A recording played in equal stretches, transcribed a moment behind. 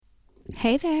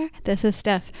Hey there, this is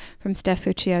Steph from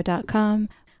StephFuccio.com.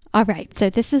 All right, so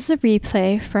this is a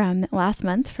replay from last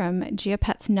month from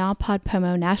Geopet's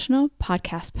NaPodPoMo National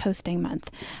Podcast Posting Month.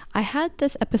 I had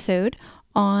this episode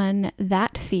on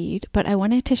that feed, but I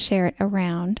wanted to share it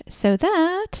around so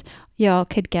that y'all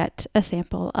could get a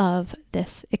sample of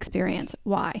this experience.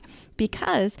 Why?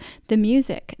 Because the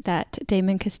music that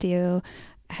Damon Castillo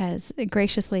has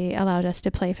graciously allowed us to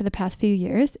play for the past few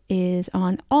years is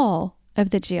on all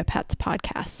of the Geopets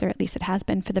podcasts, or at least it has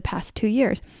been for the past 2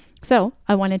 years. So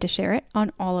I wanted to share it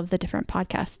on all of the different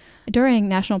podcasts. During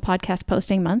National Podcast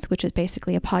Posting Month, which is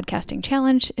basically a podcasting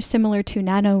challenge similar to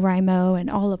NaNoWriMo and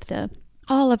all of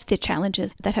the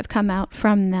challenges that have come out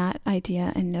from that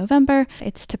idea in November.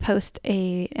 It's to post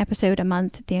an episode a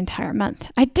month, the entire month.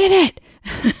 I did it!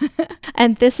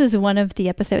 And this is one of the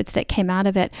episodes that came out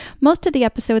of it. Most of the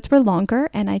episodes were longer,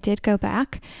 and I did go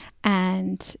back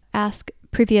and ask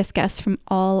previous guests from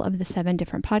all of the 7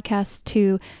 different podcasts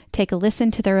to take a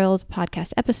listen to their old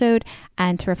podcast episode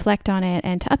and to reflect on it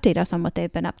and to update us on what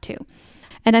they've been up to.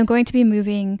 And I'm going to be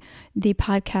moving the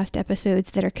podcast episodes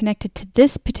that are connected to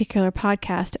this particular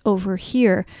podcast over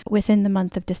here within the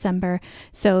month of December.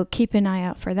 So keep an eye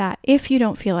out for that. If you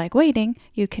don't feel like waiting,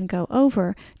 you can go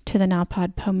over to the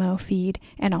NaPodPoMo feed,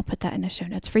 and I'll put that in the show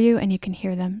notes for you, and you can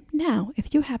hear them now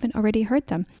if you haven't already heard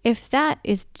them. If that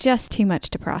is just too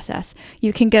much to process,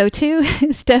 you can go to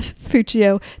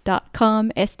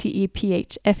StephFuccio.com,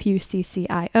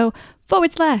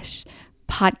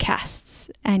 StephFuccio/podcasts,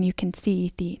 and you can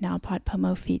see the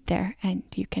NaPodPoMo feed there, and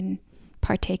you can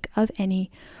partake of any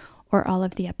or all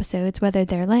of the episodes, whether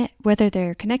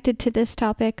they're connected to this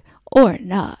topic or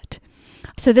not.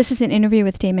 So this is an interview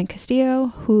with Damon Castillo,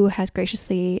 who has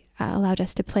graciously allowed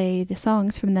us to play the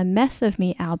songs from the Mess of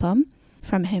Me album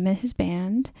from him and his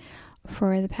band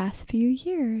for the past few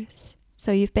years.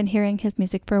 So you've been hearing his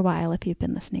music for a while if you've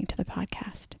been listening to the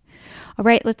podcast. All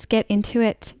right, let's get into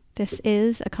it. This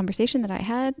is a conversation that I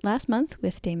had last month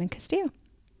with Damon Castillo.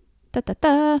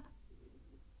 Da-da-da!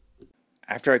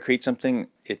 After I create something,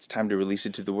 it's time to release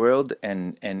it to the world,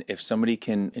 and if somebody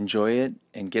can enjoy it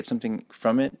and get something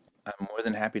from it, I'm more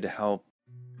than happy to help.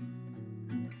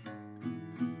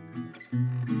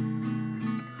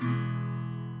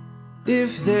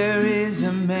 If there is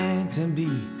a meant to be,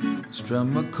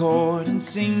 strum a chord and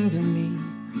sing to me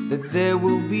that there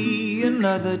will be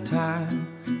another time,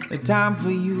 a time for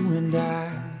you and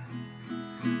I,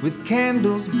 with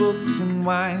candles, books, and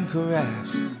wine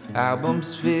carafes,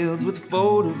 albums filled with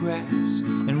photographs,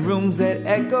 and rooms that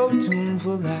echo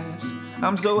tuneful laughs.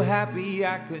 I'm so happy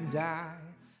I could die.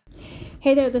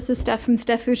 Hey there, this is Steph from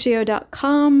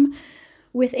StephFuccio.com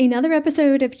with another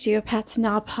episode of Geopet's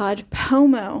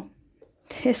NaPodPoMo.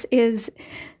 This is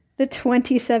the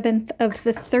 27th of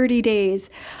the 30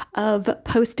 days of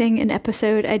posting an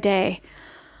episode a day.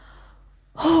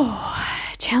 Oh,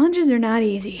 challenges are not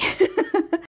easy.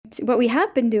 What we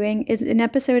have been doing is an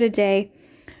episode a day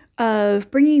of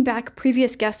bringing back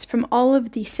previous guests from all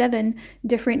of the 7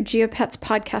 different Geopets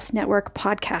Podcast Network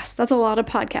podcasts. That's a lot of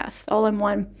podcasts all in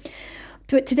one.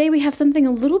 But today we have something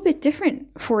a little bit different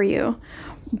for you.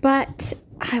 But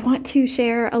I want to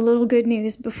share a little good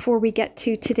news before we get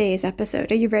to today's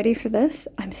episode. Are you ready for this?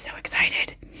 I'm so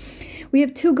excited. We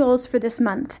have 2 goals for this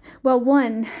month. Well,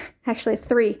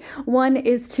 3. One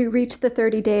is to reach the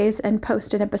 30 days and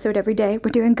post an episode every day.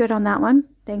 We're doing good on that one.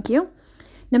 Thank you.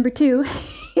 Number 2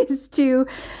 is to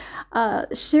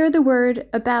share the word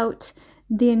about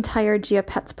the entire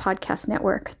Geopets Podcast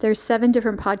Network. There's 7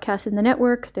 different podcasts in the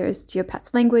network. There's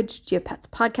Geopets Language, Geopets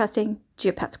Podcasting,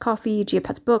 Geopets Coffee,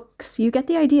 Geopets Books. You get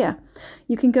the idea.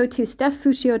 You can go to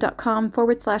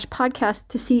StephFuccio.com/podcast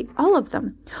to see all of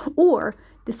them. Or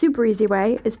the super easy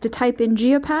way is to type in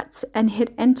Geopets and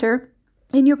hit enter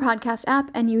in your podcast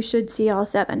app, and you should see all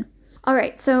 7. All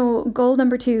right, so goal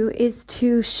number 2 is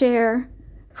to share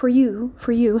for you,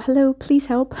 hello, please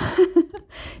help,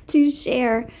 to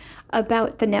share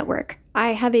about the network.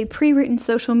 I have a pre-written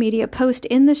social media post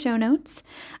in the show notes,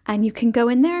 and you can go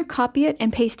in there, copy it,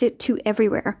 and paste it to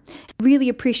everywhere. Really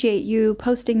appreciate you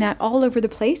posting that all over the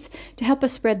place to help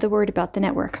us spread the word about the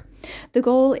network. The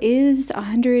goal is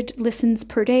 100 listens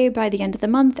per day by the end of the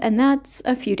month, and that's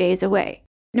a few days away.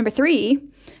 Number 3,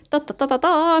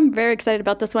 I'm very excited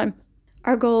about this one.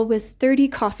 Our goal was 30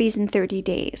 coffees in 30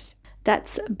 days.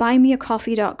 That's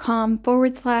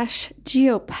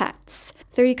buymeacoffee.com/Geopets.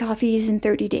 30 coffees in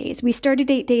 30 days. We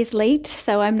started 8 days late,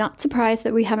 so I'm not surprised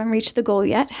that we haven't reached the goal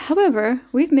yet. However,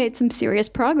 we've made some serious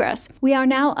progress. We are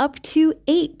now up to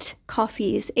 8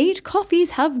 coffees. 8 coffees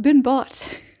have been bought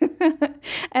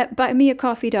at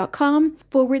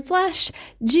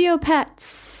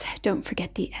buymeacoffee.com/Geopets. Don't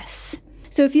forget the S.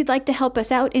 So if you'd like to help us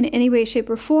out in any way, shape,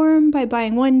 or form by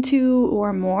buying 1, 2,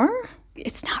 or more,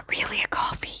 it's not really a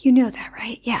coffee. You know that,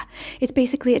 right? Yeah. It's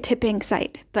basically a tipping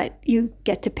site, but you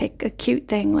get to pick a cute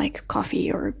thing like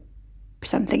coffee or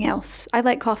something else. I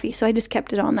like coffee, so I just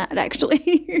kept it on that,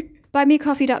 actually.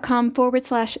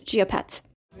 buymecoffee.com/Geopets.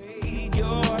 Pay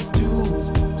your dues,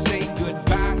 say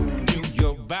goodbye to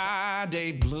your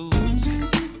body blues.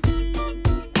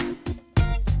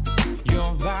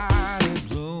 Your body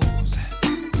blues.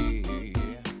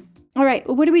 Yeah. All right,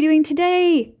 what are we doing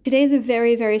today? Today's a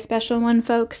very, very special one,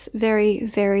 folks. Very,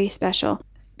 very special.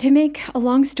 To make a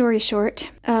long story short,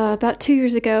 about 2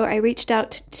 years ago, I reached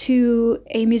out to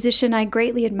a musician I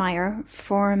greatly admire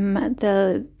from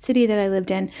the city that I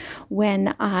lived in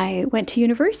when I went to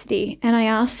university. And I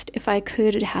asked if I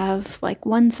could have like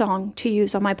one song to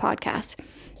use on my podcast.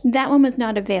 That one was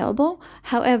not available.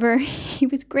 However, he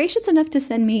was gracious enough to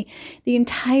send me the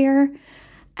entire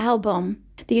album,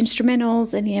 the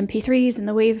instrumentals and the MP3s and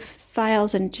the WAV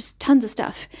files and just tons of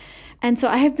stuff. And so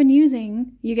I have been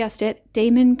using, you guessed it,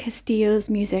 Damon Castillo's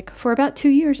music for about 2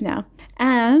 years now.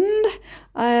 And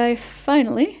I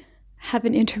finally have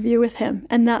an interview with him,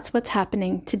 and that's what's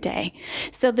happening today.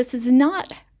 So this is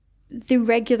not the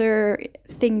regular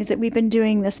things that we've been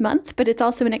doing this month, but it's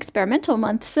also an experimental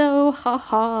month, so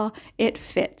it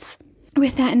fits.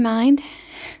 With that in mind,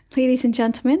 ladies and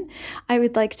gentlemen, I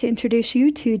would like to introduce you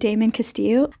to Damon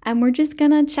Castillo, and we're just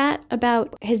gonna chat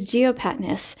about his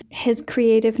geopatness, his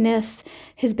creativeness,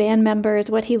 his band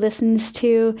members, what he listens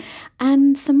to,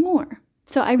 and some more.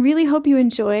 So I really hope you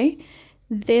enjoy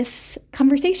this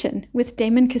conversation with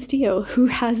Damon Castillo, who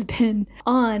has been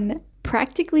on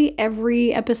practically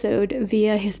every episode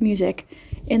via his music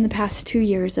in the past 2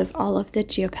 years of all of the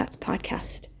Geopats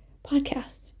podcasts.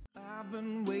 I've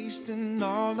been wasting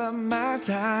all of my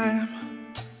time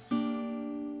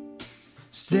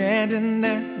standing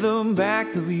at the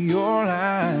back of your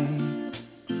line,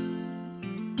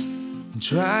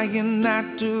 trying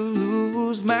not to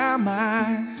lose my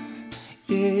mind,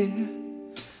 yeah,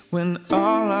 when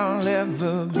all I'll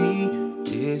ever be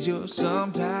is your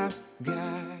sometime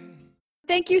guy.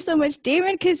 Thank you so much,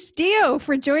 Damon Castillo,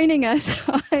 for joining us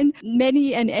on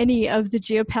many and any of the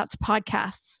Geopats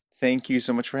podcasts. Thank you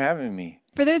so much for having me.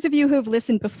 For those of you who have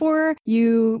listened before,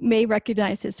 you may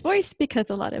recognize his voice because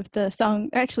a lot of the songs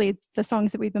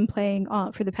that we've been playing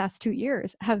for the past 2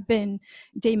 years have been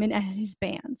Damon and his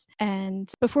bands.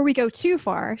 And before we go too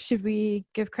far, should we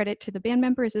give credit to the band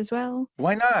members as well?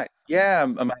 Why not? Yeah,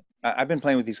 I've been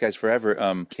playing with these guys forever.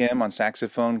 Kim on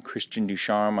saxophone, Christian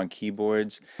Ducharme on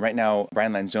keyboards. Right now,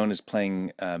 Brian Lanzone is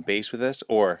playing bass with us,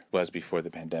 or was before the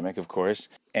pandemic, of course.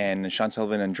 And Sean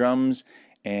Sullivan on drums.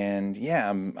 And yeah,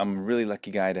 I'm a really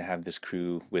lucky guy to have this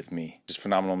crew with me. Just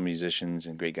phenomenal musicians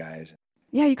and great guys.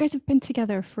 Yeah, you guys have been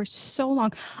together for so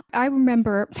long. I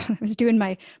remember I was doing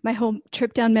my whole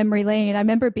trip down memory lane. I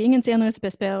remember being in San Luis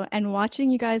Obispo and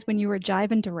watching you guys when you were Jive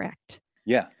and Direct.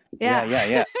 Yeah.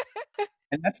 And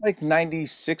that's like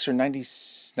 96 or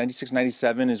 96,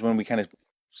 97 is when we kind of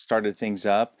started things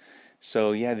up.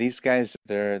 So yeah, these guys,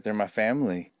 they're my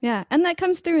family. Yeah, and that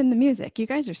comes through in the music. You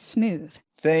guys are smooth.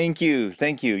 Thank you.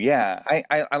 Yeah,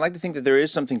 I like to think that there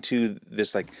is something to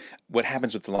this, like what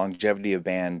happens with the longevity of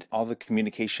band. All the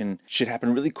communication should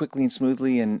happen really quickly and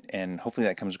smoothly, and hopefully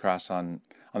that comes across on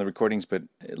the recordings. But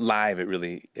live, it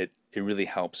really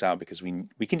helps out because we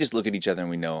can just look at each other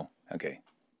and we know, okay,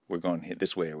 we're going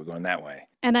this way or we're going that way.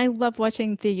 And I love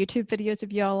watching the YouTube videos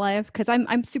of you all live because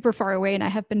I'm super far away and I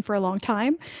have been for a long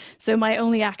time. So my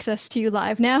only access to you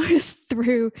live now is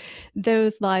through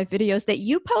those live videos that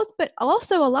you post, but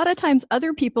also a lot of times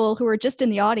other people who are just in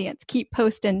the audience keep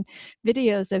posting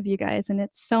videos of you guys, and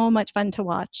it's so much fun to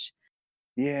watch.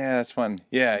 Yeah, that's fun.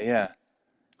 Yeah.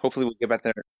 Hopefully we'll get back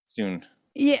there soon.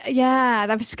 Yeah.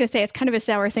 I was just going to say it's kind of a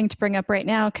sour thing to bring up right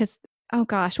now because oh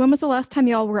gosh, when was the last time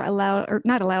y'all were allowed, or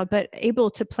not allowed, but able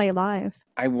to play live?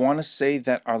 I want to say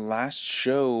that our last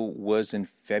show was in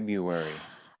February.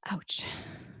 Ouch.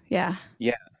 Yeah.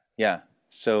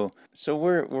 So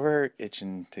we're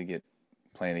itching to get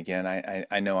playing again.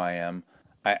 I know I am.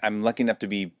 I'm lucky enough to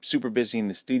be super busy in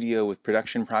the studio with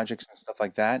production projects and stuff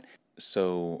like that.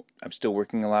 So I'm still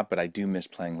working a lot, but I do miss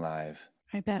playing live.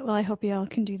 I bet. Well, I hope y'all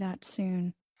can do that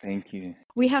soon. Thank you.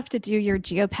 We have to do your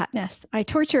geopatness. I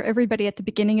torture everybody at the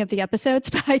beginning of the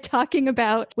episodes by talking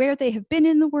about where they have been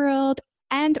in the world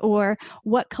and or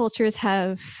what cultures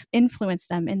have influenced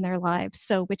them in their lives.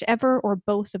 So whichever or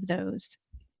both of those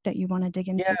that you want to dig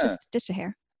into, just a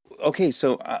hair. Okay,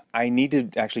 so I need to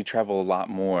actually travel a lot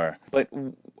more. But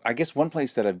I guess one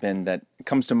place that I've been that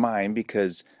comes to mind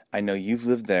because I know you've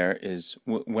lived there is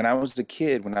when I was a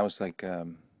kid, when I was like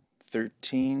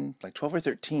 13, like 12 or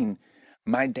 13,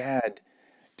 my dad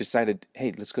decided,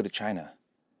 hey, let's go to China.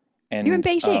 You're in And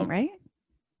Beijing, right?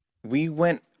 we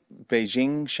went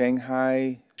Beijing,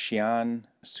 Shanghai, Xi'an,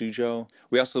 Suzhou.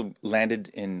 We also landed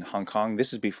in Hong Kong.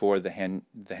 This is before the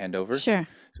handover. Sure.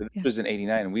 So this Yeah. was in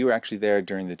 '89, and we were actually there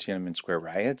during the Tiananmen Square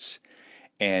riots,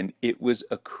 and it was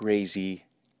a crazy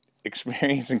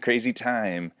experience and crazy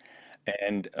time.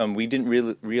 And we didn't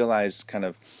really realize kind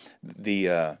of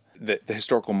the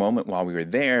historical moment while we were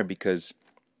there because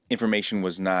information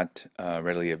was not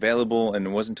readily available, and it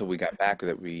wasn't until we got back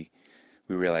that we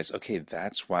realized, okay,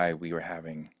 that's why we were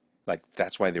having like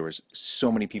that's why there was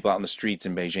so many people out in the streets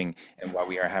in Beijing, and why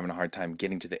we are having a hard time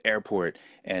getting to the airport.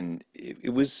 And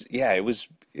it was yeah, it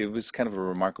was kind of a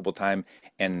remarkable time,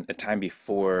 and a time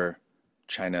before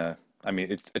China. I mean,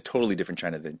 it's a totally different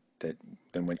China than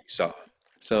what you saw.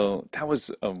 So that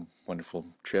was a wonderful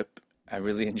trip. I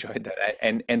really enjoyed that.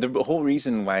 And the whole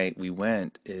reason why we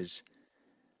went is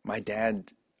my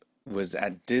dad was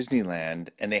at Disneyland,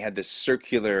 and they had this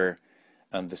circular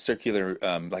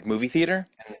like movie theater,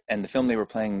 and the film they were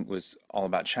playing was all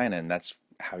about China, and that's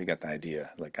how he got the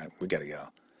idea. Like, we got to go.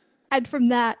 And from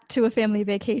that to a family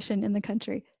vacation in the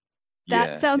country. That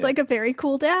Yeah, sounds yeah, like a very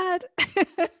cool dad.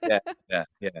 yeah, yeah,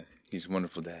 yeah. He's a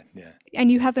wonderful dad. Yeah,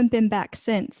 And you haven't been back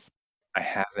since. I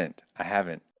haven't. I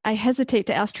haven't. I hesitate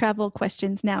to ask travel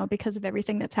questions now because of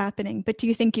everything that's happening. But do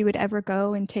you think you would ever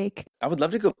go and take? I would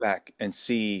love to go back and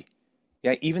see.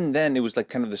 Yeah, even then, it was like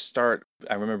kind of the start.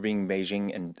 I remember being in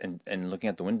Beijing and looking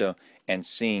out the window and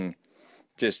seeing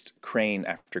just crane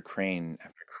after crane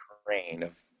after crane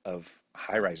of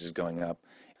high rises going up,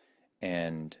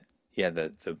 and yeah,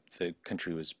 the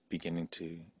country was beginning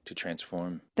to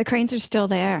transform. The cranes are still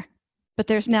there, but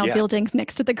there's now Yeah, buildings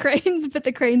next to the cranes, but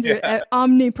the cranes are yeah,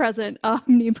 omnipresent,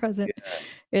 omnipresent. yeah,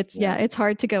 Yeah, yeah, it's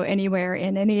hard to go anywhere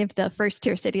in any of the first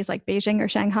tier cities like Beijing or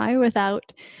Shanghai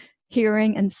without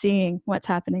hearing and seeing what's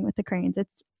happening with the cranes.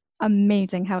 It's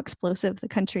amazing how explosive the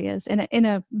country is in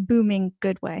a booming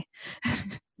good way.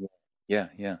 yeah,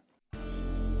 yeah.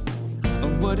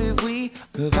 What if we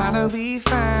could finally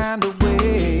find a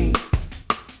way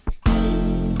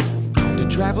to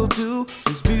travel to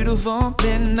this beautiful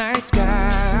midnight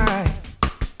sky?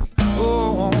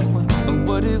 Oh,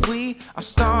 what if we are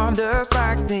stardust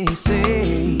like they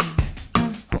say?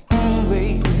 Oh,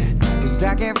 baby, 'cause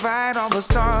I can find all the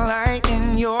starlight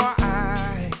in your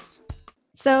eyes.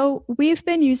 So we've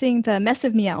been using the Mess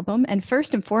of Me album, and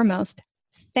first and foremost,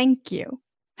 thank you.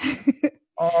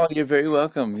 Oh, you're very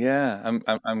welcome. Yeah,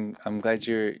 I'm glad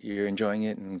you're enjoying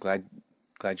it, and glad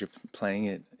you're playing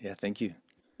it. Yeah, thank you.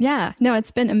 Yeah, no,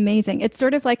 it's been amazing. It's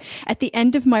sort of like at the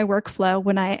end of my workflow,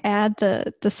 when I add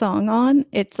the song on,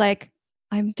 it's like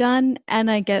I'm done and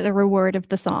I get a reward of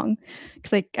the song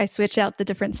because like I switch out the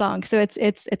different songs. So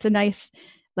it's a nice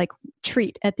like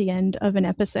treat at the end of an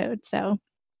episode. So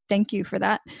thank you for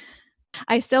that.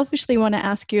 I selfishly want to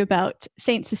ask you about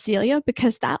Saint Cecilia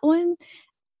because that one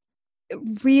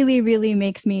really, really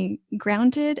makes me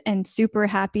grounded and super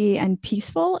happy and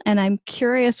peaceful. And I'm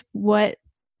curious what,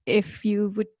 if you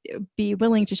would be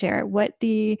willing to share, what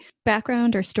the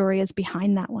background or story is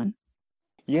behind that one.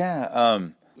 Yeah.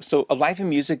 So a life in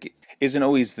music isn't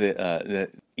always the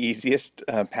easiest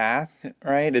path,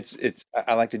 right?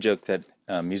 I like to joke that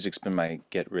music's been my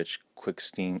get rich quick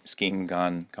scheme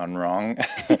gone wrong.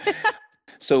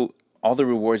 So all the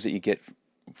rewards that you get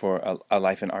for a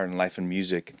life in art and life in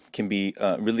music can be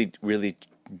really, really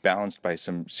balanced by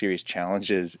some serious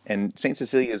challenges. And Saint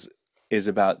Cecilia is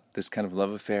about this kind of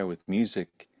love affair with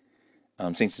music.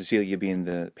 Saint Cecilia being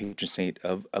the patron saint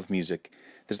of music.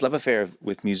 This love affair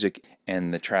with music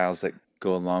and the trials that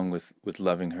go along with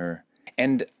loving her.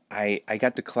 And I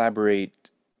got to collaborate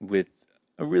with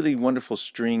a really wonderful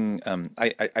string.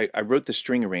 I wrote the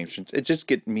string arrangements. It just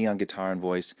get me on guitar and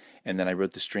voice, and then I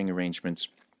wrote the string arrangements.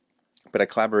 But I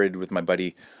collaborated with my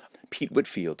buddy Pete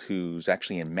Whitfield, who's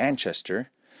actually in Manchester,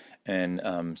 and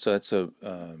so that's one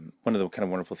of the kind of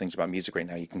wonderful things about music right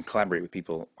now. You can collaborate with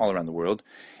people all around the world,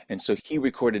 and so he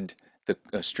recorded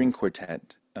the string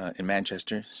quartet in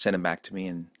Manchester, sent it back to me,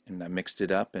 and I mixed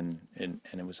it up, and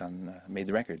it was on made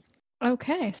the record.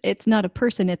 Okay. It's not a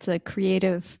person, it's a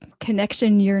creative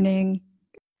connection yearning.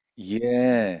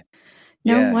 Yeah,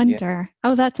 No yeah, yeah. wonder.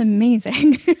 Oh, that's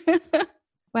amazing.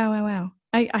 Wow.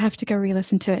 I have to go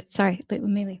re-listen to it. Sorry, let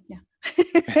me leave. Yeah.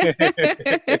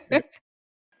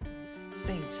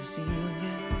 Saint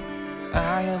Cecilia,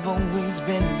 I have always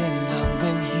been in love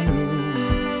with you.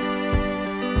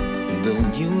 And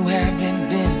though you haven't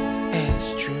been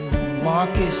as true,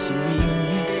 Marcus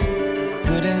Aurelius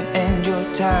couldn't end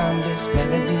your timeless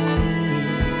melody.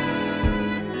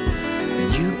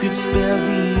 You could spell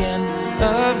the end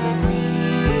of me.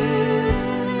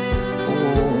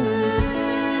 Oh,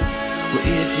 well,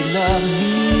 if you love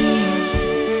me,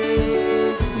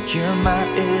 well, cure my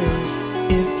ills.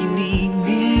 If you need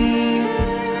me,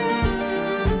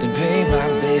 then pay my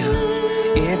bills.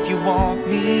 If you want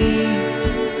me,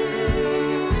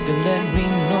 then let me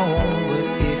know. But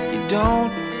if you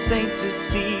don't, Saint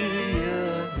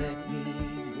Cecilia, let me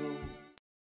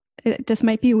go. This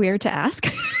might be weird to ask,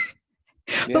 but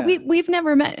Yeah. we've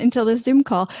never met until this Zoom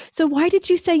call. So why did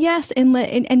you say yes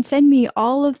and send me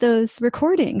all of those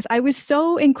recordings? I was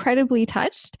so incredibly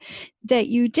touched that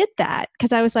you did that,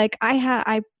 because I was like,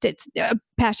 it's a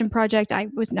passion project. I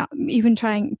was not even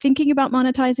thinking about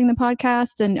monetizing the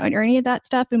podcast or any of that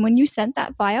stuff. And when you sent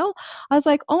that file, I was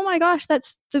like, oh my gosh,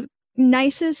 that's the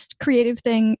nicest creative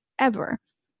thing ever.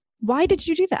 Why did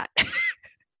you do that?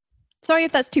 Sorry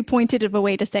if that's too pointed of a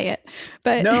way to say it,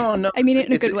 but No, I mean it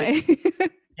in a good way.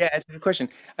 Yeah, it's a good question.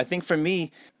 I think for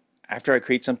me, after I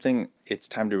create something, it's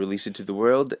time to release it to the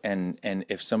world, and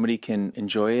if somebody can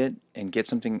enjoy it and get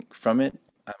something from it,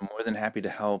 I'm more than happy to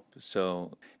help.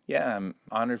 So yeah, I'm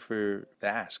honored for the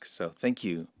ask. So thank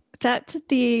you. That's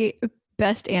the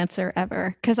best answer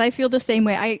ever, because I feel the same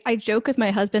way. I joke with my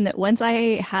husband that once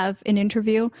I have an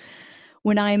interview,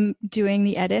 when I'm doing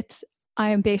the edits,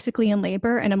 I am basically in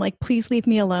labor, and I'm like, please leave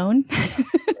me alone.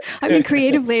 I'm in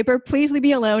creative labor. Please leave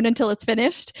me alone until it's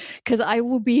finished, because I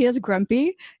will be as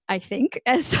grumpy, I think,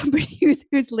 as somebody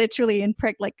who's literally in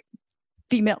like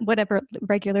female, whatever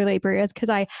regular labor is, because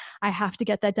I have to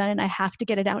get that done and I have to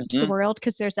get it out into the Hmm. world,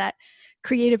 because there's that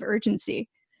creative urgency.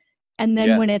 And then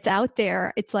Yeah, when it's out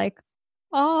there, it's like,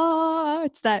 oh,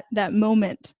 it's that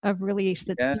moment of release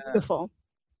that's yeah, beautiful.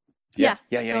 yeah,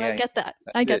 Yeah, yeah, yeah, so I yeah. get that.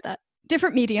 That's I get it. that.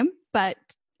 Different medium, but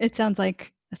it sounds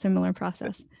like a similar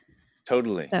process.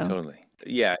 Totally, So totally.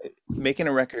 Yeah, making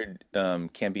a record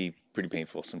can be pretty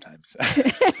painful sometimes.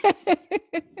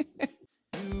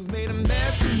 You've made a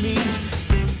mess of me.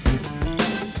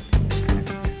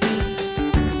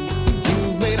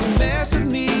 You've made a mess of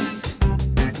me.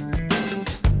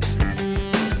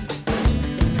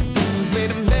 You've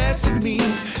made a mess of me.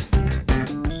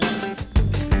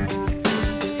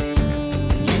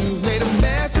 You've made a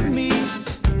mess of me.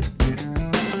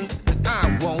 And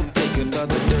I won't take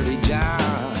another dirty job.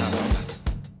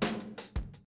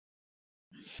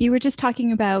 you were just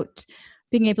talking about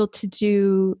being able to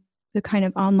do the kind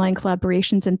of online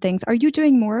collaborations and things. Are you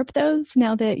doing more of those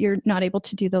now that you're not able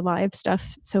to do the live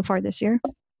stuff so far this year?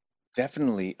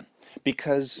 Definitely,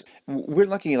 because we're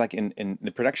lucky, like in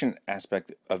the production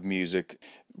aspect of music,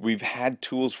 we've had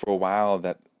tools for a while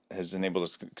that has enabled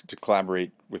us to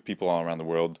collaborate with people all around the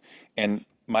world. And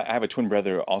I have a twin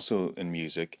brother also in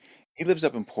music. He lives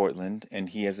up in Portland and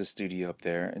he has a studio up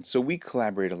there. And so we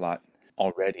collaborate a lot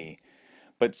already.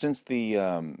 But since the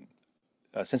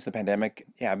pandemic,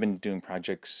 yeah, I've been doing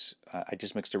projects. I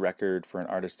just mixed a record for an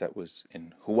artist that was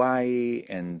in Hawaii,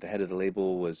 and the head of the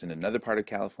label was in another part of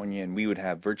California, and we would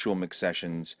have virtual mix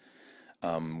sessions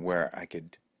where I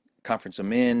could conference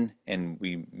them in, and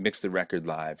we mix the record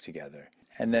live together.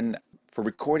 And then for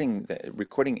recording, the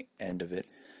recording end of it,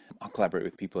 I'll collaborate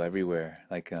with people everywhere.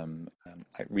 Like I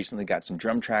recently got some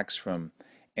drum tracks from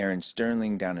Aaron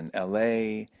Sterling down in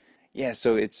LA. Yeah,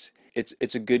 so it's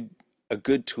a good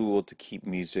tool to keep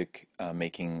music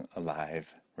making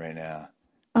alive right now.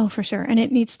 Oh, for sure. And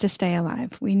it needs to stay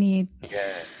alive. Yeah,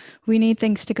 We need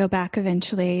things to go back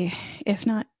eventually, if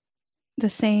not the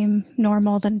same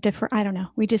normal, then different. I don't know.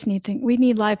 We just need things. We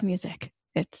need live music.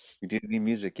 we do need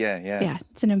music. Yeah, yeah. Yeah,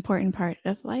 it's an important part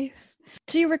of life.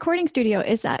 So your recording studio,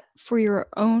 is that for your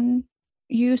own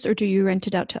use, or do you rent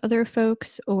it out to other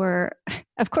folks? Or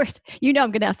of course, I'm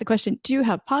going to ask the question, do you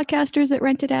have podcasters that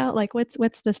rent it out? Like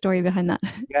what's the story behind that?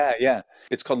 Yeah, yeah.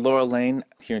 It's called Laurel Lane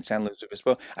here in San Luis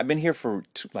Obispo. I've been here for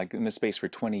like in this space for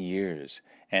 20 years,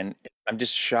 and I'm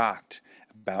just shocked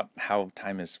about how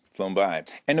time has flown by.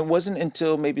 And it wasn't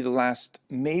until maybe the last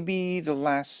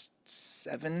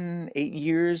 7, 8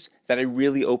 years that I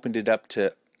really opened it up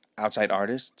to outside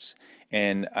artists,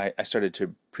 and I started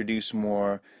to produce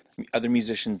more other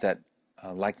musicians that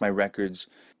like my records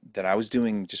that I was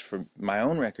doing just for my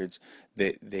own records.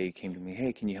 They came to me,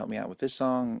 hey, can you help me out with this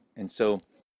song? And so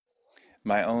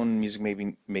my own music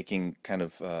making kind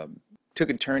of took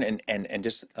a turn and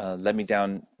just led me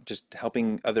down just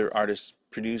helping other artists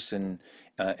produce and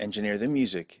engineer the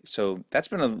music. So that's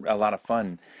been a lot of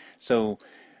fun. So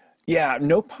yeah,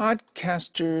 no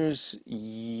podcasters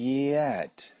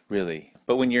yet, really.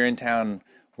 But when you're in town,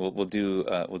 we'll do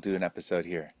an episode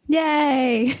here.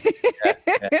 Yay! Yeah,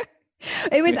 yeah.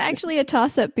 It was actually a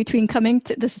toss up between coming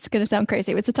to, this is going to sound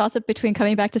crazy. It was a toss up between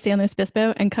coming back to San Luis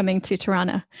Obispo and coming to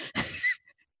Toronto.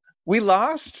 We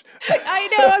lost? I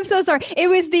know, I'm so sorry. It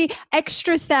was the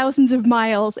extra thousands of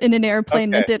miles in an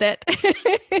airplane Okay. that did it.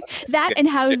 That Yeah. and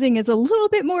housing is a little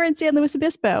bit more in San Luis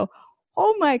Obispo.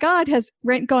 Oh my God, has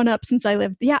rent gone up since I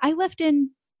lived? Yeah, I left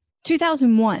in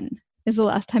 2001 is the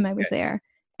last time I was Okay. there.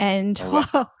 And Oh, wow.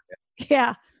 oh,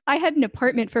 yeah, I had an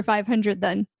apartment for 500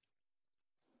 then.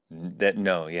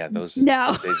 No, yeah, No, those days.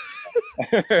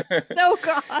 no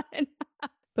God.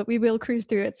 But we will cruise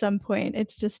through at some point.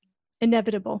 It's just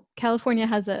inevitable. California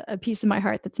has a piece of my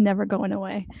heart that's never going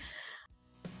away.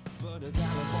 But a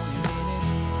California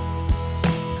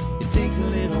minute, it takes a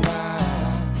little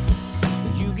while.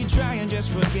 You can try and just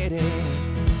forget it,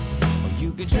 or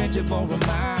you can stretch it for a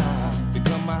mile.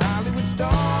 Become a Hollywood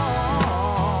star,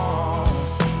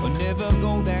 or never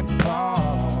go that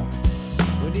far.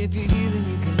 But if you're here, then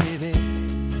you can live it.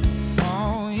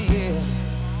 Oh yeah,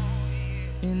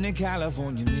 in the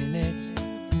California minute.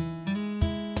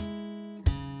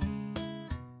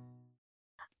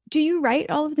 Do you write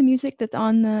all of the music that's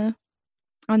on the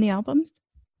albums?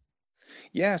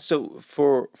 Yeah, so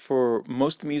for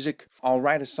most of the music, I'll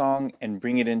write a song and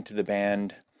bring it into the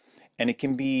band, and it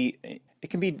can be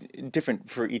different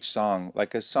for each song.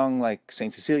 Like a song like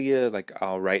Saint Cecilia, like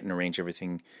I'll write and arrange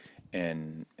everything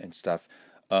and stuff.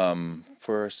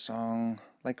 For a song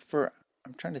like for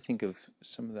I'm trying to think of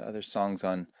some of the other songs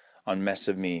on Mess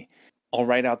of Me. I'll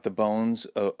write out the bones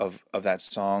of that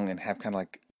song and have kind of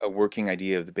like a working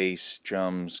idea of the bass,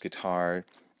 drums, guitar,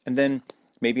 and then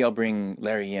maybe I'll bring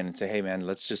Larry in and say, "Hey man,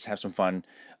 let's just have some fun,"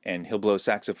 and he'll blow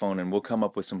saxophone and we'll come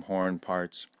up with some horn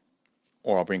parts.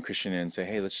 Or I'll bring Christian in and say,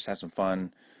 "Hey, let's just have some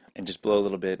fun and just blow a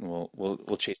little bit, and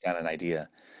we'll chase down an idea."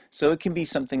 So it can be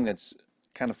something that's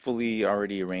kind of fully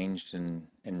already arranged and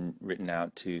written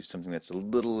out to something that's a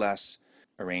little less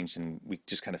arranged, and we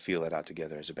just kind of feel it out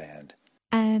together as a band.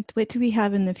 And what do we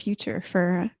have in the future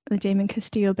for the Damon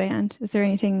Castillo band? Is there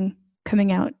anything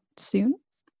coming out soon?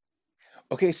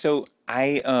 Okay, so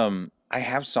I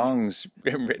have songs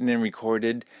written and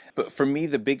recorded, but for me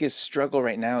the biggest struggle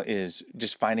right now is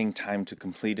just finding time to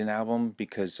complete an album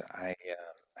because I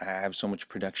have so much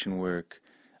production work.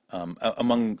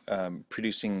 Among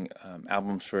producing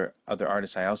albums for other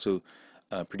artists, I also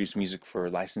produce music for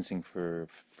licensing for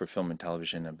film and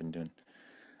television. I've been doing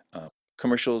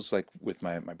commercials like with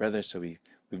my brother, so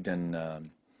we've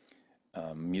done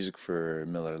music for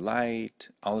Miller Lite,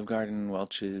 Olive Garden,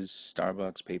 Welch's,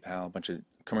 Starbucks, PayPal, a bunch of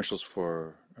commercials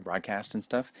for broadcast and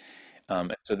stuff.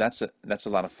 So that's a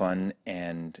lot of fun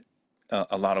and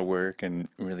a lot of work and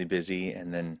really busy.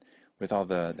 And then with all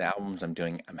the albums I'm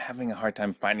doing, I'm having a hard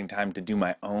time finding time to do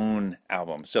my own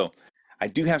album. So I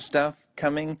do have stuff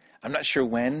coming. I'm not sure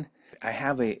when. I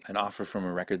have an offer from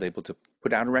a record label to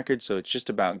put out a record, so it's just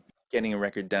about getting a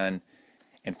record done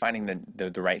and finding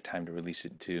the right time to release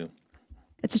it too.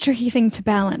 It's a tricky thing to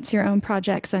balance your own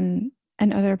projects and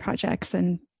other projects.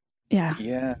 And yeah,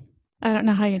 Yeah. I don't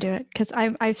know how you do it because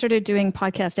I started doing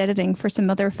podcast editing for some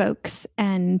other folks,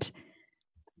 and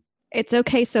it's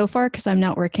okay so far because I'm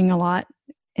not working a lot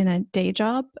in a day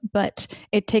job, but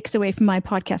it takes away from my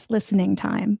podcast listening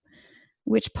time,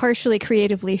 which partially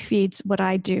creatively feeds what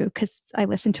I do because I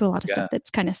listen to a lot of Yeah. stuff that's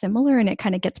kind of similar and it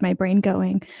kind of gets my brain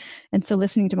going. And so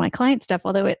listening to my client stuff,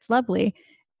 although it's lovely,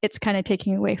 it's kind of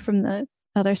taking away from the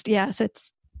other yeah, so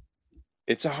it's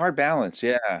It's a hard balance.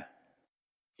 Yeah.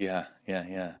 Yeah. Yeah.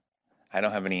 Yeah. I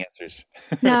don't have any answers.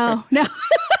 no.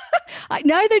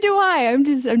 Neither do I. I'm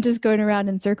just going around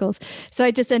in circles. So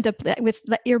I just end up with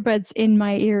the earbuds in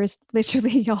my ears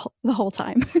literally the whole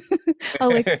time.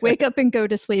 I'll like wake up and go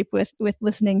to sleep with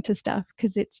listening to stuff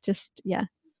because it's just yeah,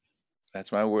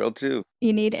 That's my world too.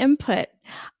 you need input.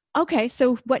 Okay,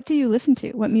 so what do you listen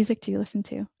to? What music do you listen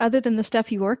to other than the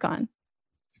stuff you work on?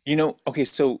 Okay,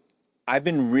 so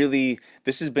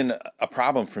this has been a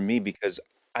problem for me because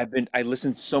I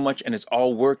listen so much and it's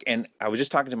all work. And I was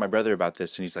just talking to my brother about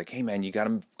this and he's like, "Hey man, you got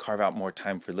to carve out more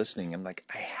time for listening." I'm like,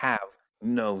 "I have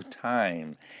no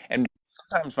time." And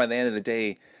sometimes by the end of the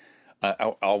day,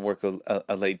 I'll work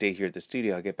a late day here at the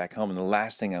studio. I'll get back home and the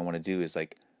last thing I want to do is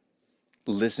like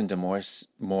listen to more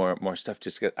stuff.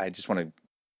 I just want to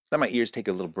let my ears take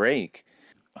a little break.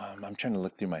 I'm trying to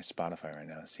look through my Spotify right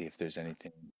now and see if there's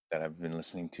anything that I've been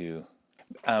listening to.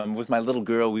 With my little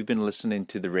girl, we've been listening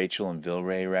to the Rachel and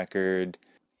Vilray record,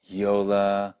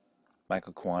 Yola,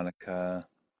 Michael Kiwanuka,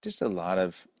 just a lot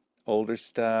of older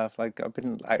stuff. I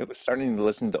was starting to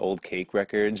listen to old Cake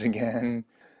records again.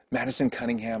 Madison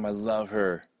Cunningham, I love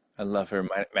her. I love her.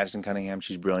 Madison Cunningham,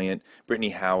 she's brilliant. Brittany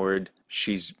Howard,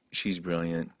 she's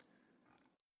brilliant.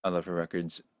 I love her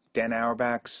records. Dan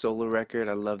Auerbach's solo record,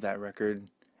 I love that record.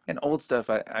 And old stuff,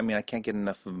 I mean, I can't get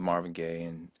enough of Marvin Gaye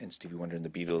and Stevie Wonder and the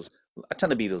Beatles. A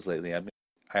ton of Beatles lately.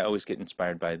 I always get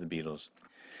inspired by the Beatles.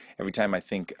 Every time I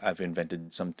think I've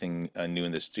invented something new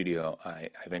in the studio, I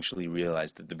eventually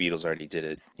realize that the Beatles already did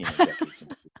it, decades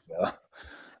ago.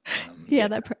 Yeah,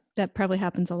 that probably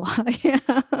happens a lot. Yeah.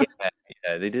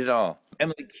 Yeah, they did it all.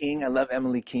 Emily King, I love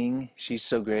Emily King. She's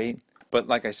so great. But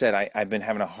like I said, I've been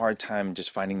having a hard time just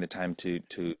finding the time to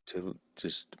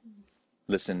just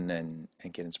listen and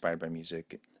get inspired by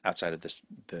music outside of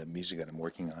the music that I'm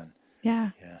working on.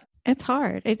 Yeah. Yeah. It's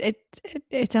hard.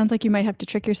 It sounds like you might have to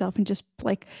trick yourself and just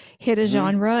like hit a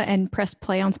genre and press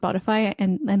play on Spotify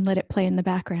and let it play in the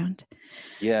background.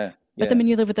 Yeah. But then when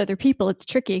you live with other people, it's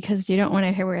tricky because you don't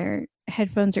want to wear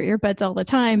headphones or earbuds all the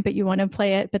time, but you want to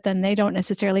play it, but then they don't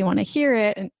necessarily want to hear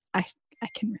it. And I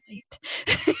can relate.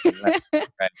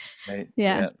 Right.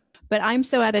 Yeah. But I'm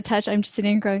so out of touch. I'm just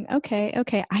sitting and going, okay.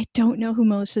 I don't know who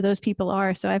most of those people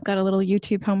are. So I've got a little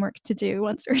YouTube homework to do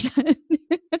once we're done.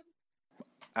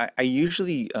 I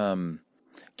usually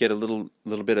get a little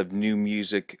bit of new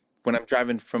music when I'm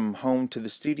driving from home to the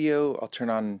studio. I'll turn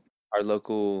on our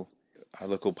local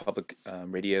public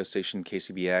radio station,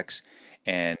 KCBX,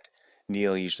 and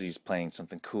Neil usually is playing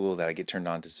something cool that I get turned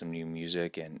on to some new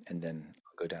music, and then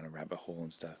I'll go down a rabbit hole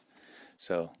and stuff.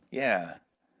 So yeah.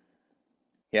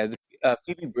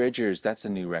 Phoebe Bridgers, that's a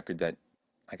new record that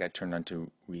I got turned on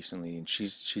to recently, and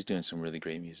she's doing some really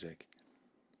great music.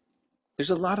 There's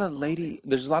a lot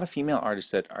of female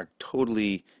artists that are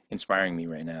totally inspiring me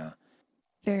right now.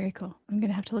 Very cool. I'm going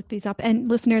to have to look these up. And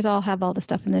listeners, I'll have all the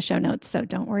stuff in the show notes, so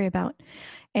don't worry about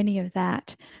any of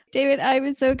that. David, I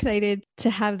was so excited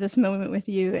to have this moment with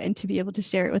you and to be able to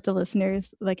share it with the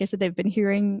listeners. Like I said, they've been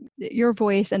hearing your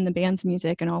voice and the band's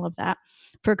music and all of that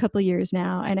for a couple of years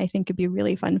now. And I think it'd be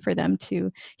really fun for them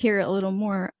to hear a little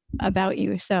more about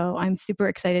you. So I'm super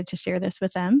excited to share this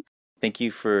with them. Thank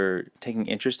you for taking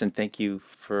interest, and thank you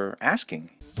for asking.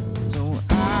 So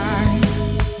I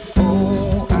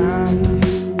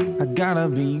gotta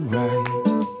be right.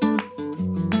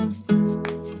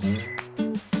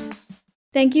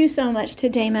 Thank you so much to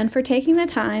Damon for taking the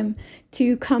time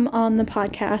to come on the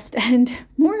podcast, and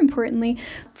more importantly,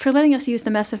 for letting us use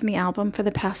the Mess of Me album for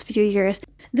the past few years.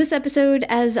 This episode,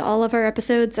 as all of our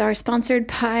episodes, are sponsored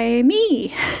by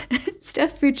me.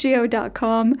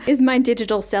 StephFuccio.com is my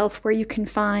digital self, where you can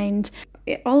find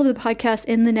all of the podcasts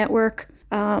in the network,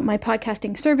 my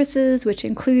podcasting services, which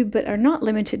include but are not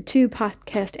limited to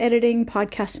podcast editing,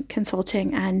 podcast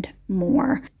consulting, and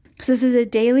more. So this is a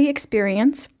daily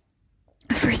experience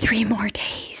for 3 more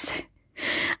days.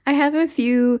 I have a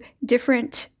few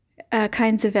different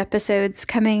kinds of episodes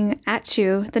coming at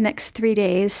you the next 3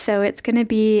 days, so it's going to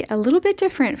be a little bit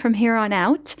different from here on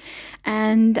out,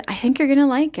 and I think you're going to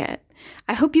like it.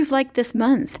 I hope you've liked this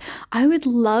month. I would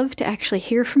love to actually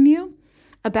hear from you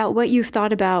about what you've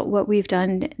thought about what we've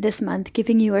done this month,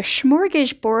 giving you a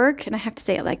smorgasbord, and I have to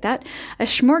say it like that, a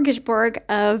smorgasbord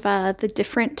of the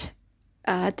different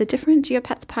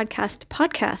Geopets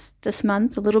podcasts this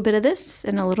month, a little bit of this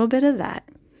and a little bit of that.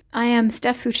 I am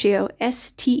Steph Fuccio,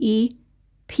 STEPHFUCCIO,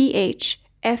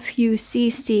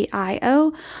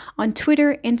 on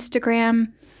Twitter,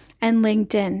 Instagram, and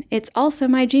LinkedIn. It's also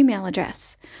my Gmail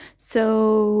address.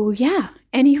 So yeah,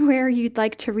 anywhere you'd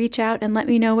like to reach out and let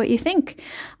me know what you think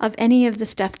of any of the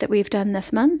stuff that we've done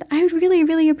this month, I would really,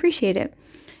 really appreciate it.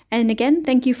 And again,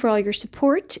 thank you for all your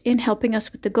support in helping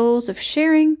us with the goals of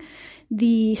sharing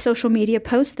the social media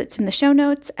post that's in the show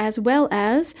notes, as well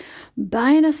as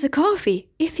buying us a coffee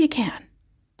if you can.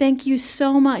 Thank you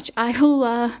so much. I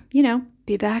will,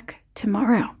 be back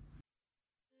tomorrow.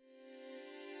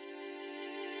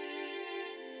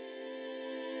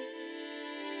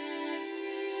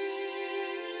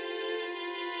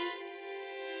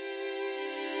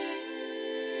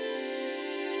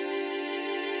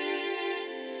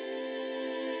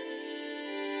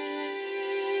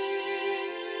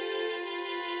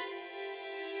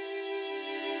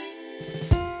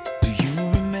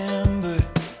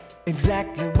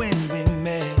 Exactly when we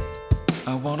met,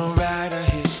 I wanna write our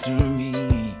history.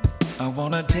 I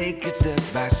wanna take it step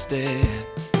by step.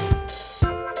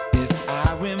 If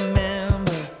I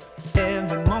remember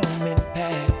every moment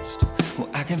past, well,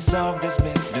 I can solve this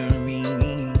mystery.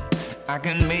 I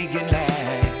can make it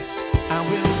last. I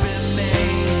will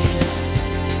remain.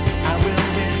 I will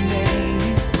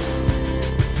remain.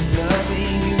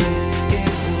 Loving you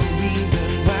is the reason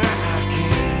why I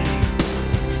care.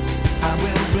 I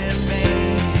will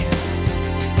remain.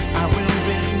 I will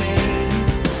remain.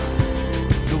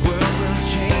 The world will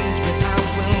change, but I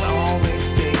will always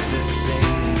stay the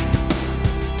same.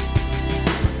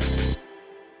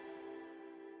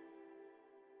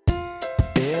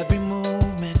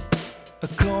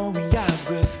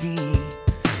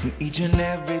 each and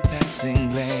every passing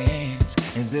glance,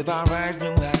 as if our eyes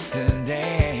knew how to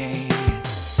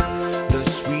dance. The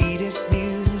sweetest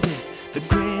music, the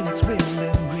critics will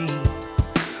agree,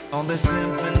 on the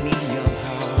symphony of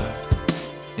heart,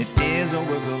 it is a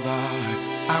work of art.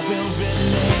 I will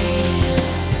remain,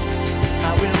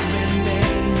 I will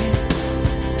remain,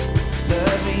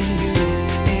 loving you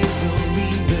is the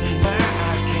reason why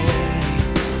I came.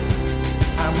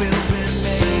 I will